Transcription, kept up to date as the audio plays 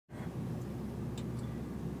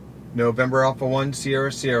November Alpha 1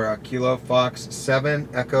 Sierra Sierra, Kilo Fox 7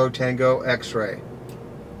 Echo Tango X-Ray.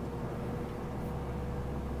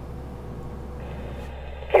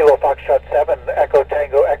 Kilo Foxtrot 7 Echo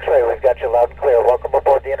Tango X-Ray, we've got you loud and clear. Welcome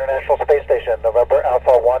aboard the International Space Station, November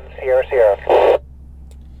Alpha 1 Sierra Sierra.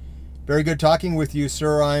 Very good talking with you,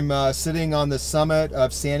 sir. I'm sitting on the summit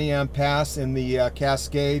of Santiam Pass in the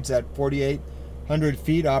Cascades at 4,800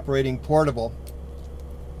 feet, operating portable.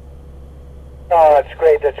 Oh, that's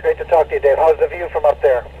great. That's great to talk to you, Dave. How's the view from up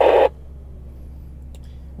there?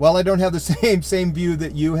 Well, I don't have the same view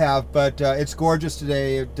that you have, but it's gorgeous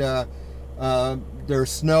today.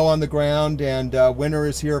 There's snow on the ground, and winter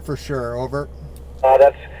is here for sure. Over.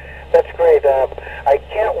 That's great. I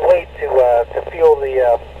can't wait to feel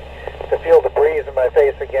the breeze in my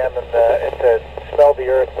face again and to smell the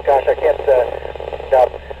earth. Gosh, I can't.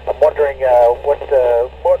 I'm wondering what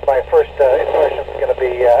my first impression is going to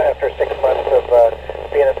be after 6 months of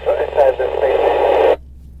being inside this space station.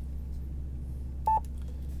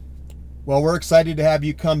 Well, we're excited to have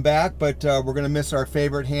you come back, but we're going to miss our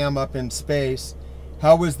favorite ham up in space.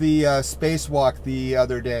 How was the spacewalk the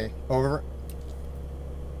other day? Over.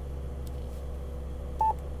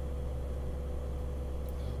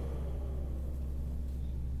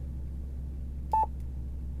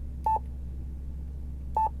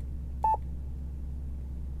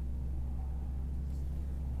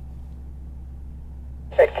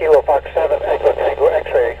 At Kilo Fox 7 Echo Tango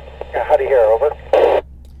X-Ray. How do you hear? Over.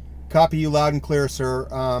 Copy you loud and clear,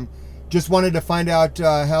 sir. Just wanted to find out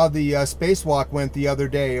how the spacewalk went the other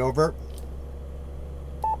day. Over.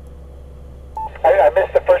 I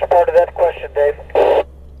missed the first part of that question, Dave.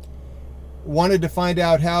 Wanted to find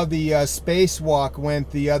out how the spacewalk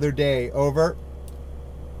went the other day. Over.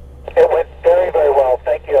 It went very, very well.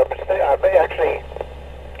 Thank you. I'm actually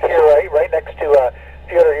here right next to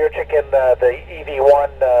Fyodor Yurchikhin, the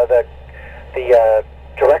EV-1, the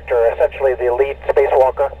director, essentially the lead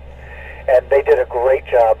spacewalker, and they did a great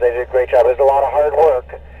job. They did a great job. It was a lot of hard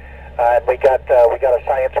work, and we got a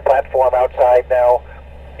science platform outside now,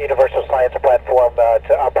 universal science platform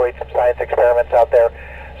to operate some science experiments out there.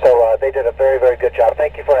 So they did a very, very good job.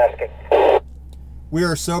 Thank you for asking. We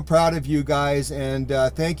are so proud of you guys, and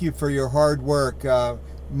thank you for your hard work.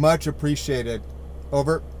 Much appreciated.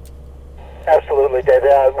 Over. Absolutely, Dave.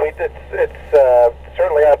 It's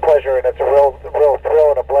certainly our pleasure, and it's a real thrill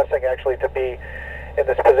and a blessing actually to be in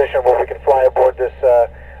this position where we can fly aboard this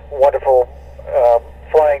wonderful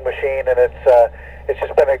flying machine, and it's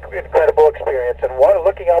just been an incredible experience. And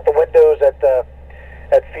looking out the windows at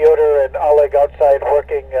Fyodor and Oleg outside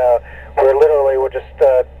working, we're just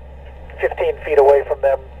 15 feet away from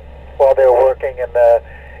them while they were working, and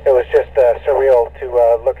it was just surreal to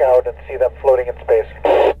look out and see them floating in space.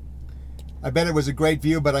 I bet it was a great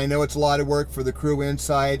view, but I know it's a lot of work for the crew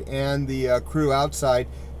inside and the crew outside.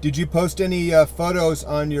 Did you post any photos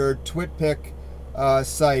on your TwitPic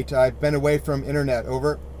site? I've been away from internet.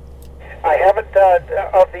 Over. I haven't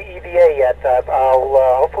of the EVA yet. I'll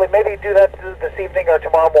hopefully maybe do that this evening or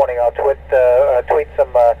tomorrow morning. I'll tweet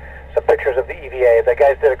some pictures of the EVA. The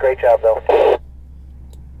guys did a great job, though.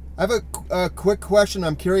 I have a quick question.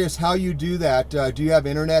 I'm curious how you do that. Do you have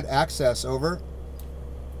internet access? Over.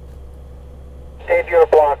 Dave, you're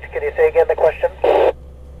blocked. Can you say again the question?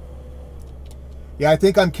 Yeah, I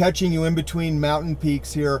think I'm catching you in between mountain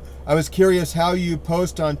peaks here. I was curious how you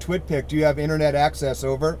post on TwitPic. Do you have internet access?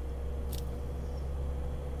 Over.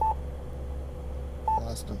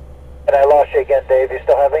 Lost him. And I lost you again, Dave. You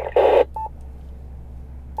still have me?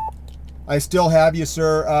 I still have you,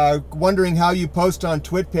 sir. Wondering how you post on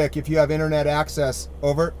TwitPic if you have internet access.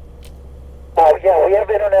 Over. Yeah, we have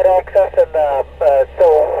internet access, and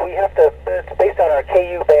so we have to. It's based on our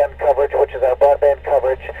KU band coverage, which is our broadband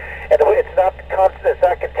coverage, and it's not constant. It's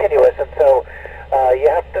not continuous, and so I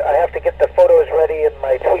have to get the photos ready and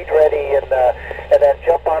my tweet ready, and then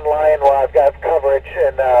jump online while I've got coverage,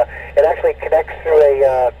 and it actually connects through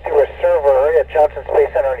a server at Johnson Space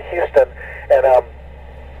Center in Houston, and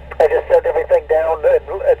I just send everything down, and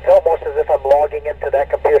it's almost as if I'm logging into that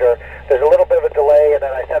computer. There's a little bit of a delay, and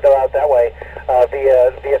then I send it out that way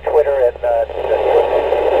via Twitter and.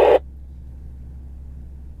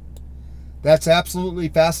 That's absolutely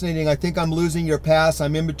fascinating. I think I'm losing your pass.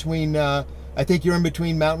 I'm in between. I think you're in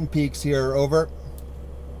between mountain peaks here. Over.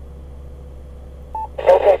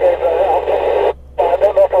 Okay, Dave. I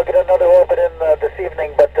don't know if I'll get another orbit in this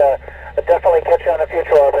evening, but I'll definitely catch you on a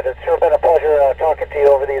future orbit. It's sure been a pleasure talking to you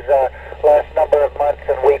over these last number of months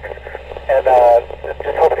and weeks, and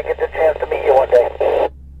just hope to get the chance to meet you one day.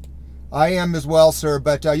 I am as well, sir,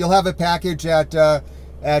 but you'll have a package at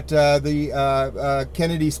at the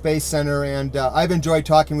Kennedy Space Center, and I've enjoyed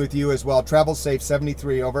talking with you as well. Travel safe,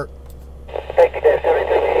 73, over. Thank you, Dave.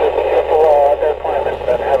 73 to you. Be careful out there climbing,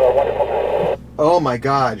 and have a wonderful time. Oh my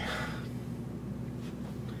God.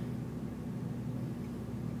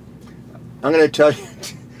 I'm going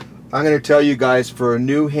to tell you guys, for a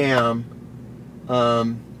new ham,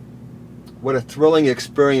 what a thrilling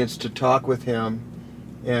experience to talk with him,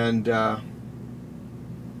 and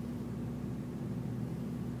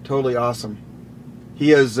totally awesome.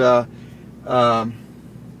 He is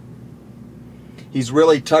he's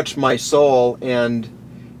really touched my soul, and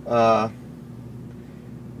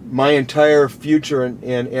my entire future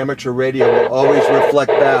in amateur radio will always reflect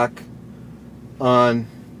back on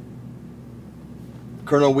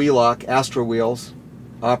Col Wheelock, AstroWheels,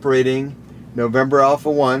 operating November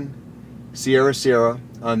Alpha 1, Sierra Sierra,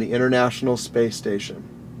 on the International Space Station.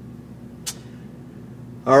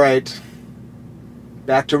 All right,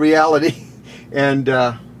 back to reality, and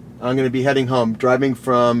I'm going to be heading home, driving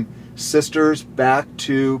from Sisters back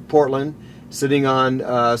to Portland, sitting on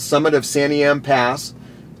summit of Santiam Pass,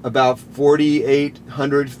 about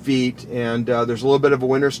 4,800 feet, and there's a little bit of a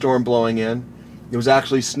winter storm blowing in. It was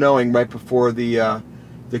actually snowing right before the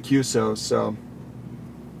QSOs, so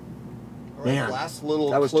man, last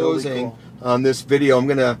little that was closing totally cool. On this video. I'm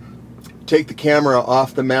gonna take the camera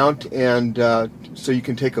off the mount, and so you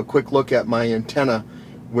can take a quick look at my antenna,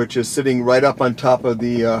 which is sitting right up on top of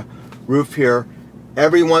the roof here.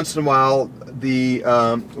 Every once in a while the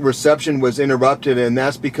reception was interrupted, and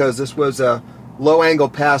that's because this was a low angle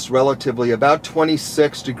pass, relatively about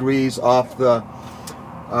 26 degrees off the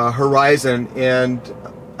horizon, and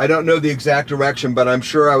I don't know the exact direction, but I'm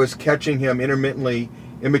sure I was catching him intermittently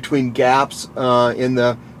in between gaps in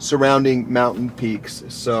the surrounding mountain peaks.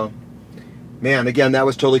 So, man, again, that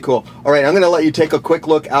was totally cool. All right, I'm going to let you take a quick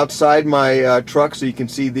look outside my truck so you can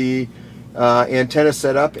see the antenna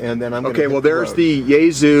setup, and then I'm going to... Okay, well, there's the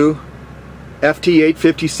Yaesu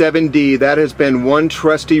FT-857D. That has been one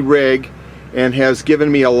trusty rig and has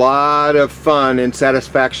given me a lot of fun and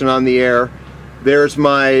satisfaction on the air. There's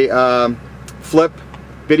my flip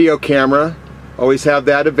video camera, always have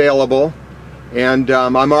that available, and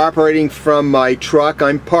I'm operating from my truck.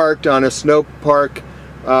 I'm parked on a snow park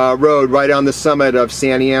road right on the summit of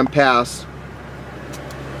Santiam Pass.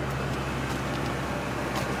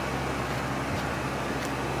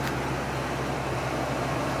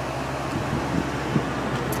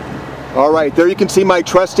 All right, there you can see my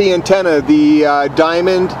trusty antenna, the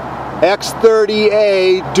Diamond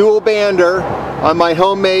X30a Dual Bander on my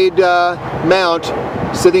homemade mount,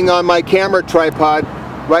 sitting on my camera tripod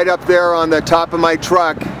right up there on the top of my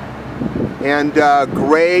truck, and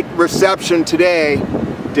great reception today,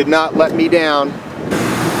 did not let me down.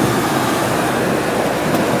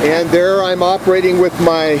 And there I'm operating with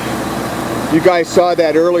my, you guys saw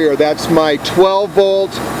that earlier, that's my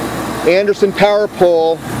 12-volt Anderson power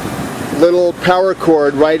pole, little power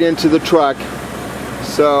cord right into the truck.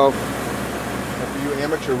 So for you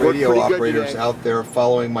amateur radio operators out there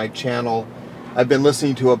following my channel, I've been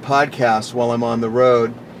listening to a podcast while I'm on the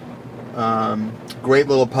road. Great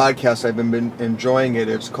little podcast. I've been enjoying it.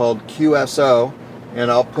 It's called QSO,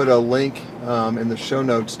 and I'll put a link in the show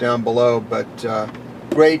notes down below. But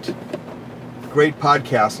great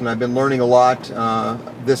podcast, and I've been learning a lot.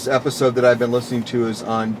 This episode that I've been listening to is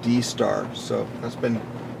on D-Star, so that's been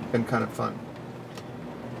kind of fun.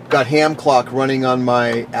 Got ham clock running on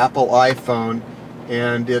my Apple iPhone,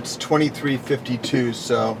 and it's 23:52,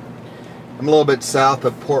 so I'm a little bit south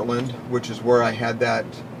of Portland, which is where I had that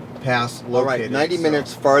pass located. All right, 90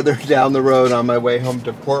 minutes farther down the road on my way home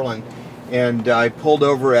to Portland, and I pulled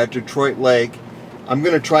over at Detroit Lake. I'm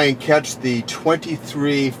going to try and catch the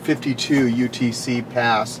 23:52 UTC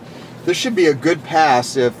pass. This should be a good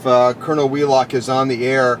pass if Col Wheelock is on the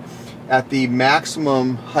air. At the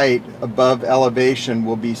maximum height above elevation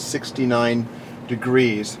will be 69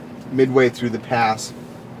 degrees midway through the pass.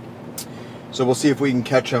 So we'll see if we can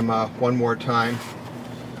catch him one more time.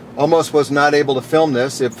 Almost was not able to film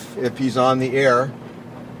this if he's on the air.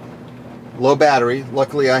 Low battery.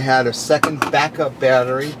 Luckily I had a second backup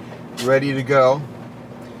battery ready to go.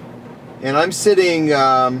 And I'm sitting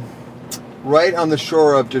right on the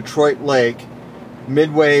shore of Detroit Lake,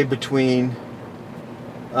 midway between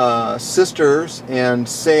Sisters and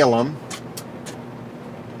Salem.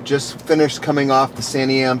 Just finished coming off the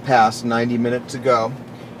Santiam Pass 90 minutes ago,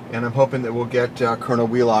 and I'm hoping that we'll get Col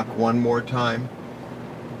Wheelock one more time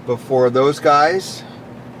before those guys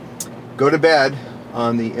go to bed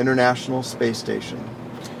on the International Space Station.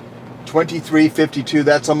 23:52,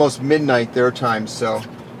 that's almost midnight their time, so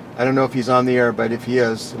I don't know if he's on the air, but if he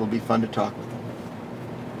is, it'll be fun to talk with him.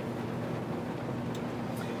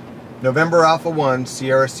 November Alpha 1,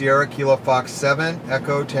 Sierra Sierra, Kilo Fox 7,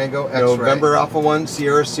 Echo Tango X-Ray. November Alpha 1,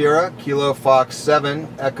 Sierra Sierra, Kilo Fox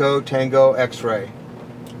 7, Echo Tango X-Ray.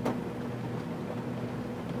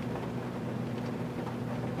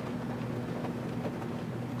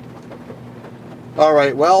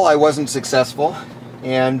 Alright, well, I wasn't successful,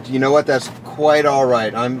 and you know what, that's quite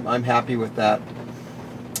alright. I'm happy with that.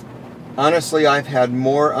 Honestly, I've had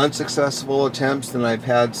more unsuccessful attempts than I've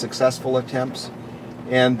had successful attempts,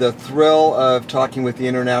 and the thrill of talking with the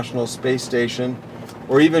International Space Station,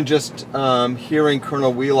 or even just hearing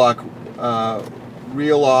Colonel Wheelock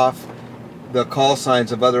reel off the call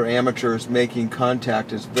signs of other amateurs making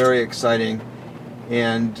contact is very exciting,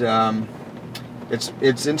 and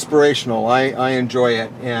it's inspirational. I enjoy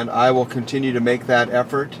it, and I will continue to make that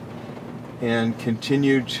effort and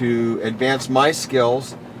continue to advance my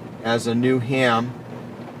skills as a new ham.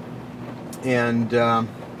 And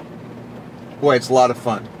boy, it's a lot of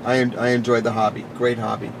fun. I enjoy the hobby. Great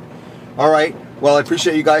hobby. All right. Well, I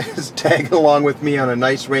appreciate you guys tagging along with me on a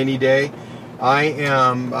nice rainy day.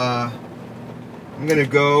 I'm going to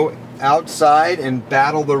go outside and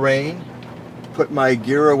battle the rain, put my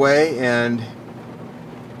gear away, and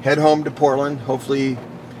head home to Portland. Hopefully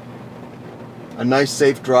a nice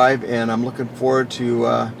safe drive, and I'm looking forward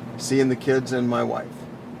to seeing the kids and my wife.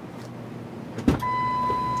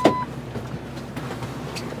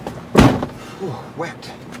 Whew,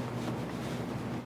 wet.